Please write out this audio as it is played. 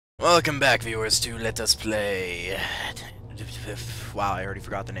Welcome back, viewers, to Let Us Play. Wow, I already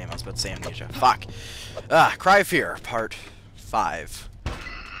forgot the name. I was about to say Amnesia. Fuck. Cry of Fear, Part 5.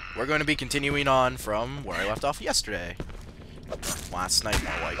 We're going to be continuing on from where I left off yesterday. Last night,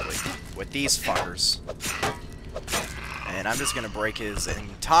 more likely. With these fuckers. And I'm just going to break his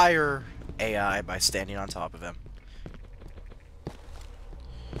entire AI by standing on top of him.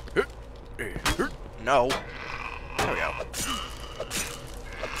 No. There we go.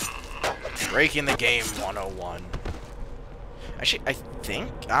 Breaking the game 101. Actually, I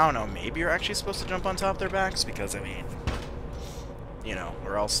don't know, maybe you're actually supposed to jump on top of their backs, because, I mean, you know,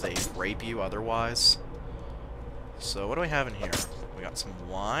 or else they rape you otherwise. So, what do we have in here? We got some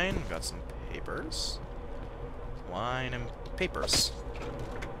wine, we got some papers. Wine and papers.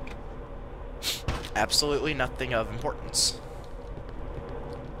 Absolutely nothing of importance.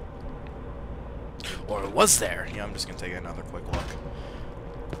 Or was there? Yeah, I'm just gonna take another quick look.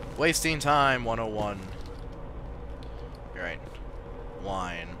 Wasting time 101. Right.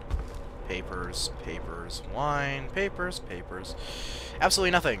 Wine. Papers. Papers. Wine. Papers. Papers.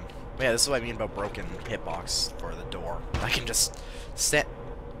 Absolutely nothing. Yeah, this is what I mean about broken hitbox for the door. I can just sit.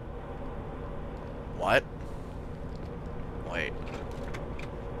 What? Wait.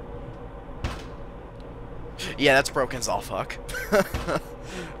 Yeah, that's broken as all fuck.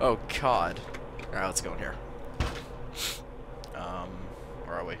 Oh god. Alright, let's go in here.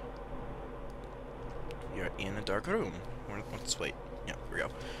 Where are we? You're in a dark room. Let's wait. Yeah, here we go.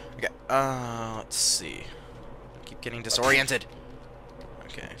 Okay, let's see. I keep getting disoriented.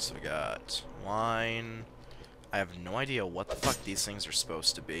 Okay, so we got wine. I have no idea what the fuck these things are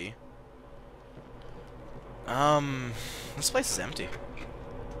supposed to be. This place is empty.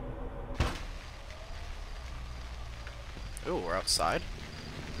 Ooh, we're outside.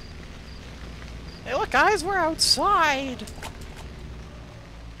 Hey, look, guys, we're outside!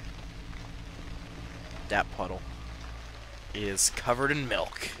 That puddle is covered in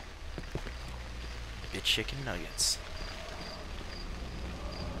milk. Good chicken nuggets.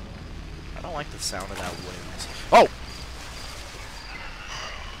 I don't like the sound of that wind. Oh!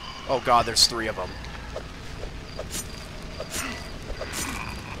 Oh god, there's 3 of them.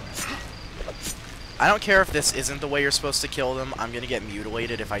 I don't care if this isn't the way you're supposed to kill them. I'm gonna get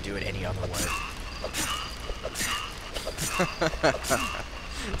mutilated if I do it any other way.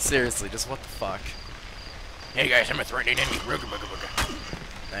 Seriously, just what the fuck? Hey guys, I'm a threatening enemy.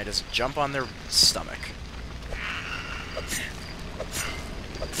 And I just jump on their stomach.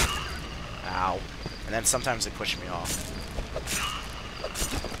 Ow. And then sometimes they push me off.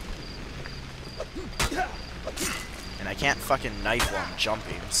 And I can't fucking knife while I'm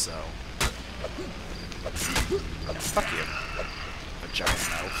jumping, so... Yeah, fuck you. A giant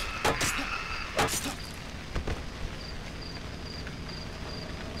mouth.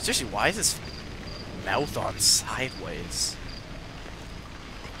 Seriously, why is this mouth on sideways?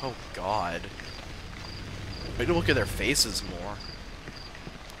 Oh god. I need to look at their faces more.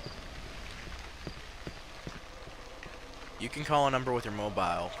 You can call a number with your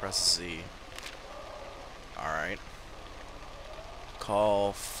mobile. Press Z. Alright.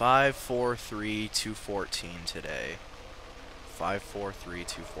 Call 543-214 today.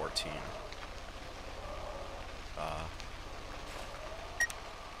 543-214.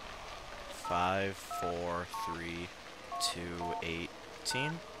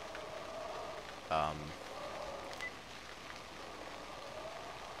 543-218.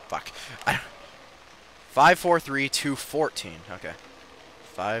 Fuck. 543-214. Okay.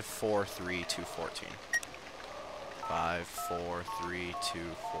 543-214.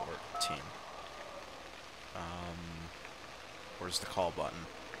 543-214. Where's the call button?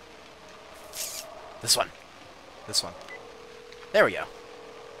 This one. This one. There we go.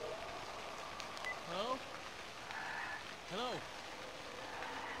 Hello? Hello?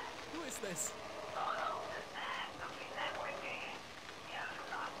 Who is this?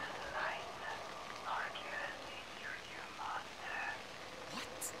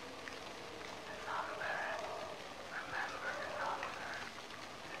 What?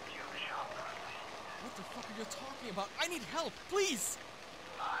 What the fuck are you talking about? I need help, please!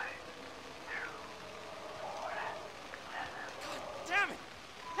 5, 2, 4, 7. God damn it!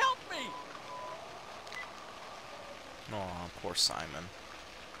 Help me! Aw, poor Simon.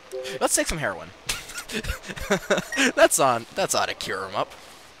 Let's take some heroin. That's on to cure him up.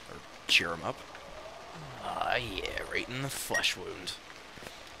 Or cheer him up. Ah, yeah, right in the flesh wound.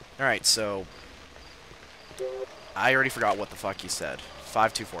 Alright, so... I already forgot what the fuck he said.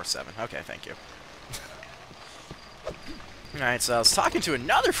 5247. Okay, thank you. Alright, so I was talking to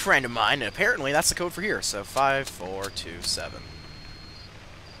another friend of mine, and apparently that's the code for here. So 5427.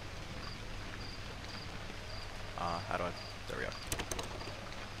 How do I... There we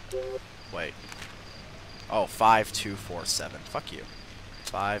go. Wait. Oh, 5247. Fuck you.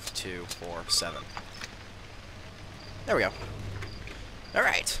 5247. There we go.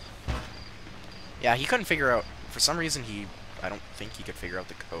 Alright. Yeah, he couldn't figure out... For some reason, I don't think he could figure out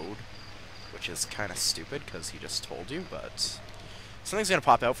the code. Which is kind of stupid, because he just told you, but... Something's gonna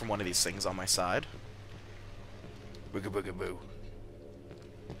pop out from one of these things on my side. Booga booga boo.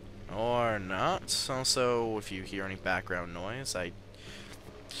 Or not. Also, if you hear any background noise,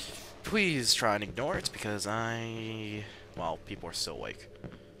 please try and ignore it, because well, people are still awake.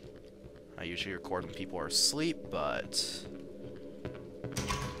 I usually record when people are asleep, but...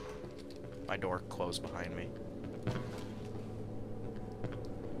 My door closed behind me.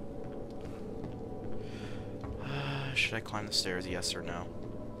 Should I climb the stairs, yes or no?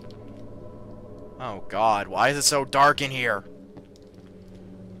 Oh god, why is it so dark in here?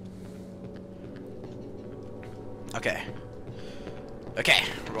 Okay. Okay,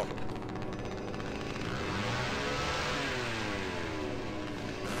 we're going.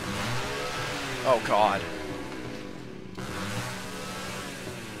 Oh god.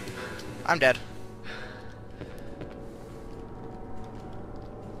 I'm dead.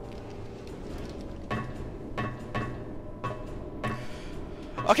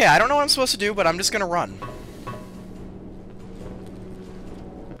 Okay, I don't know what I'm supposed to do, but I'm just gonna run.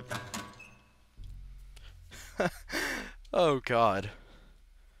 Oh god.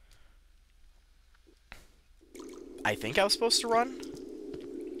 I think I was supposed to run?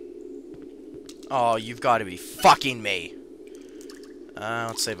 Oh, you've got to be fucking me.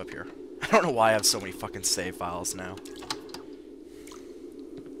 Let's save up here. I don't know why I have so many fucking save files now.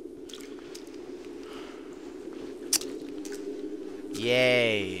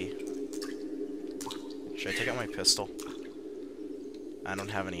 Yay. Should I take out my pistol? I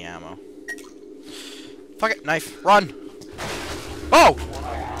don't have any ammo. Fuck it, knife, run! Oh!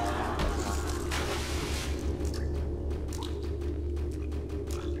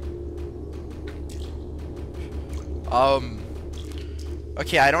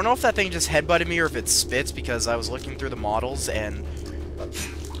 Okay, I don't know if that thing just headbutted me or if it spits, because I was looking through the models and...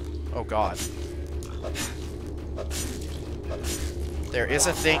 Oh god. There is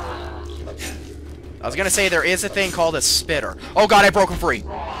a thing... I was gonna say there is a thing called a spitter. Oh god, I broke him free!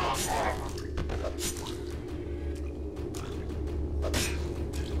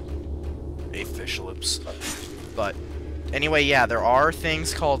 A fish lips. But, anyway, yeah, there are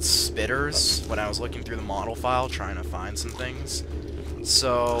things called spitters when I was looking through the model file trying to find some things.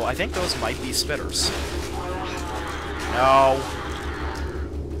 So, I think those might be spitters. No.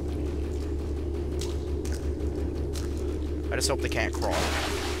 I just hope they can't crawl.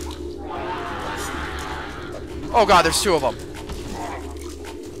 Oh god, there's two of them.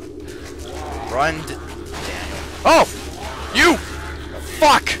 Run, Daniel. Oh! You!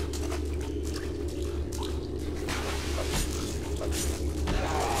 Fuck!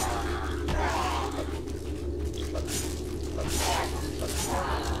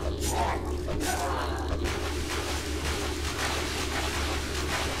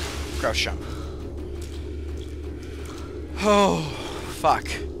 Crouch jump. Oh, fuck.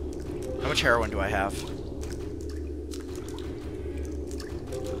 How much heroin do I have?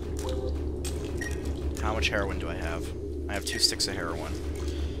 How much heroin do I have? I have 2 sticks of heroin.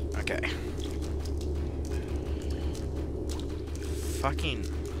 Okay. Fucking...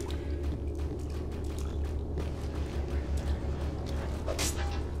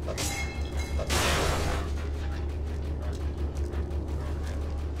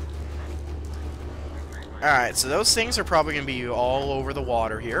 Alright, so those things are probably going to be all over the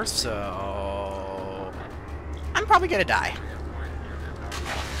water here, so... I'm probably going to die.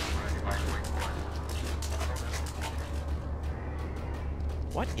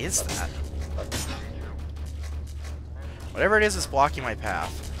 What is that? Whatever it is blocking my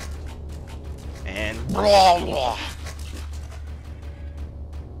path. And... Blah, blah.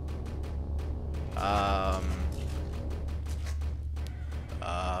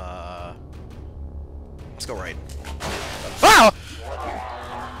 Let's go right. Ah!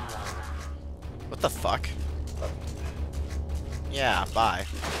 What the fuck? Yeah, bye.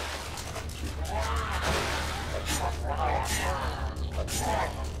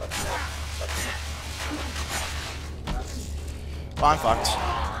 Well, I'm fucked.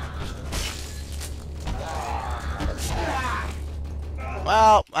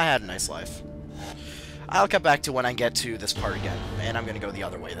 Well, I had a nice life. I'll come back to when I get to this part again, and I'm gonna go the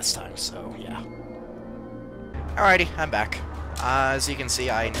other way this time, so yeah. Alrighty, I'm back. As you can see,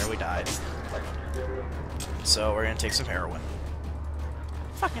 I nearly died. So we're gonna take some heroin.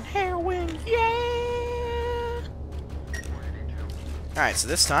 Fucking heroin, yeah! Alright, so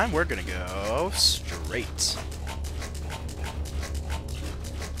this time we're gonna go straight.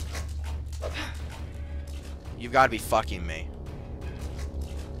 You've got to be fucking me.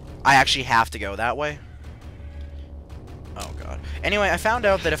 I actually have to go that way? Oh god. Anyway, I found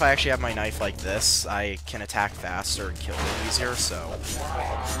out that if I actually have my knife like this, I can attack faster and kill them easier, so...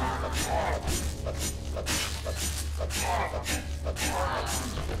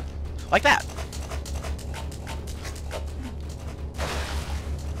 Like that!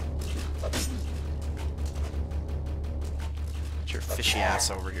 Get your fishy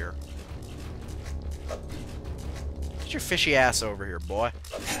ass over here. Get your fishy ass over here, boy.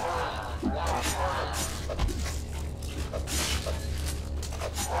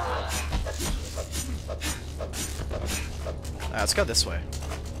 Let's go this way.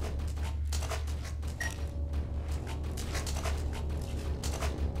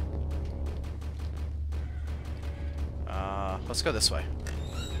 Let's go this way.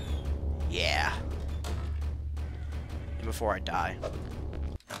 Yeah. And before I die.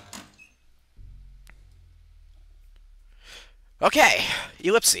 Okay,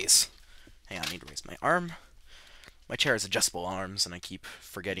 ellipses. Hang on, I need to raise my arm. My chair has adjustable arms, and I keep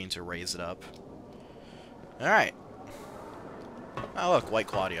forgetting to raise it up. Alright. Oh, look, White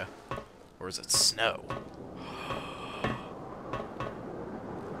Claudia. Or is it snow?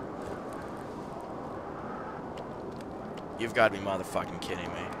 You've got to be motherfucking kidding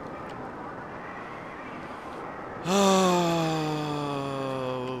me. Oh,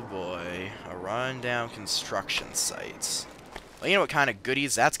 boy. A rundown construction site. Well, you know what kind of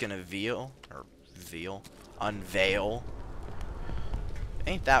goodies that's gonna unveil?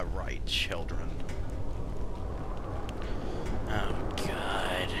 Ain't that right, children? Oh,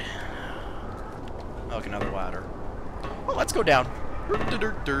 God. Oh, look, another ladder. Well, let's go down.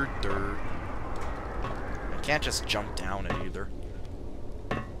 I can't just jump down it either.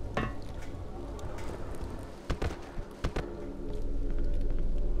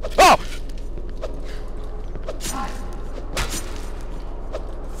 Oh!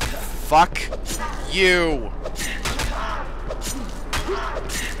 Fuck you!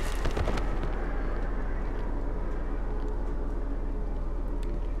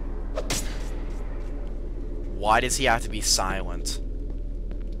 Why does he have to be silent?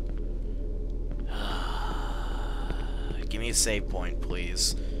 Give me a save point,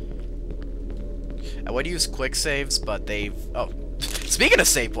 please. I would use quick saves, but they've... Oh, speaking of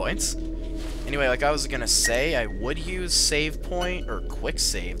save points! Anyway, like I was gonna say, I would use save point or quick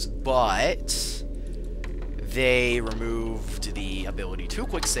saves, but they removed the ability to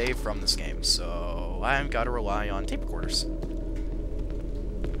quick save from this game, so I've got to rely on tape recorders.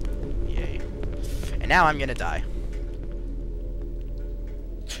 Yay. And now I'm gonna die.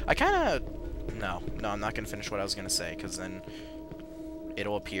 I kinda... No, I'm not gonna finish what I was gonna say, because then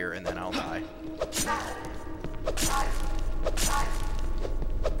it'll appear and then I'll die.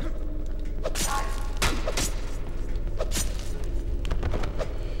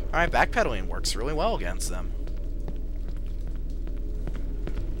 Alright, backpedaling works really well against them.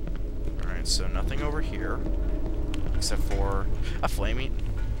 Alright, so nothing over here. Except for a flaming...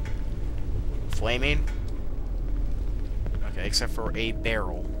 Flaming? Okay, except for a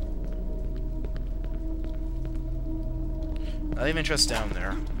barrel. Nothing of interest down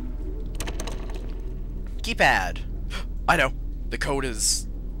there. Keypad! I know! The code is...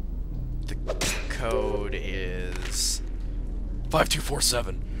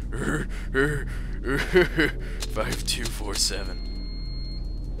 5247.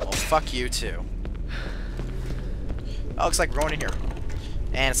 5247. Well, fuck you too. Oh, looks like we're going in here.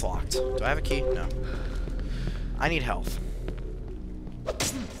 And it's locked. Do I have a key? No. I need health.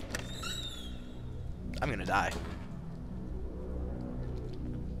 I'm gonna die.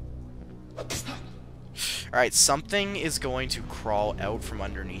 Alright, something is going to crawl out from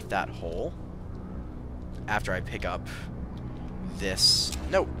underneath that hole after I pick up this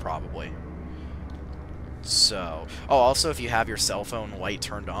note, probably. So, oh, also, if you have your cell phone light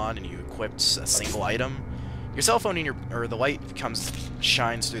turned on and you equipped a single item, your cell phone or the light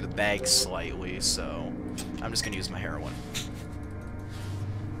shines through the bag slightly, so I'm just gonna use my heroin.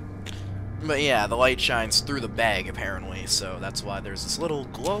 But yeah, the light shines through the bag, apparently, so that's why there's this little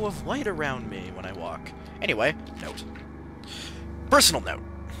glow of light around me when I walk. Anyway, note. Personal note.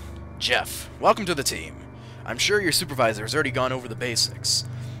 Jeff, welcome to the team. I'm sure your supervisor has already gone over the basics,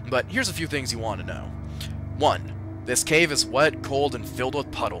 but here's a few things you want to know. 1. This cave is wet, cold, and filled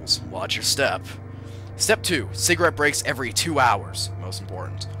with puddles. Watch your step. Step 2. Cigarette breaks every 2 hours. Most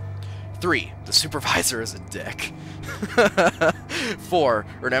important. 3. The supervisor is a dick. 4.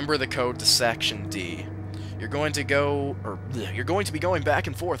 Remember the code to Section D. You're going to be going back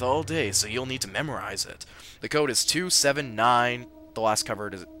and forth all day, so you'll need to memorize it. The code is 279. The last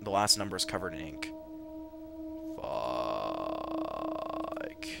number is covered in ink.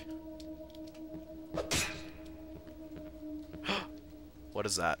 Fuck. What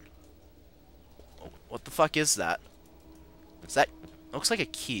is that? What the fuck is that? What's that? Looks like a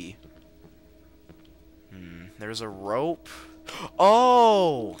key. There's a rope.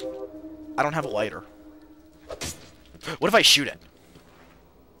 Oh! I don't have a lighter. What if I shoot it?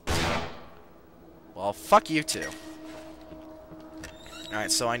 Well, fuck you too.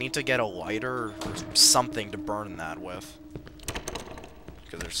 Alright, so I need to get a lighter or something to burn that with.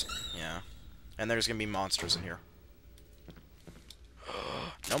 Because there's... yeah. And there's gonna be monsters in here.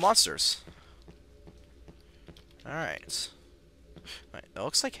 No monsters. Alright. Wait, that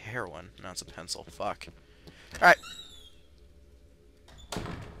looks like heroin. No, it's a pencil. Fuck. Alright.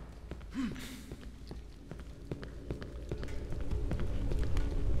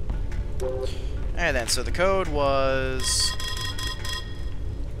 Alright then, so the code was...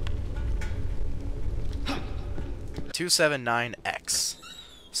 279X.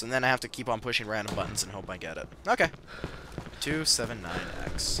 So then I have to keep on pushing random buttons and hope I get it. Okay.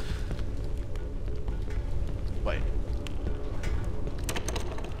 279X. Wait.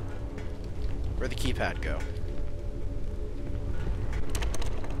 Where'd the keypad go?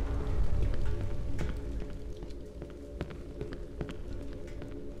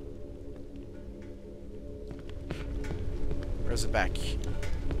 Where's it back?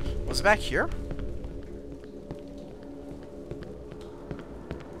 Was it back here?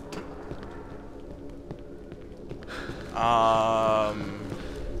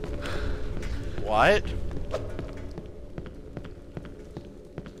 What?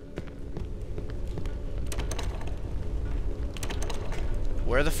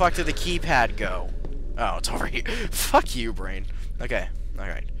 Where the fuck did the keypad go? Oh, it's over here. Fuck you, brain. Okay,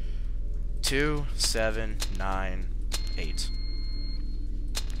 alright. 2798.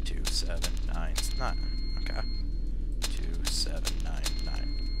 2799. Okay.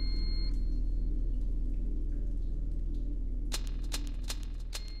 2799.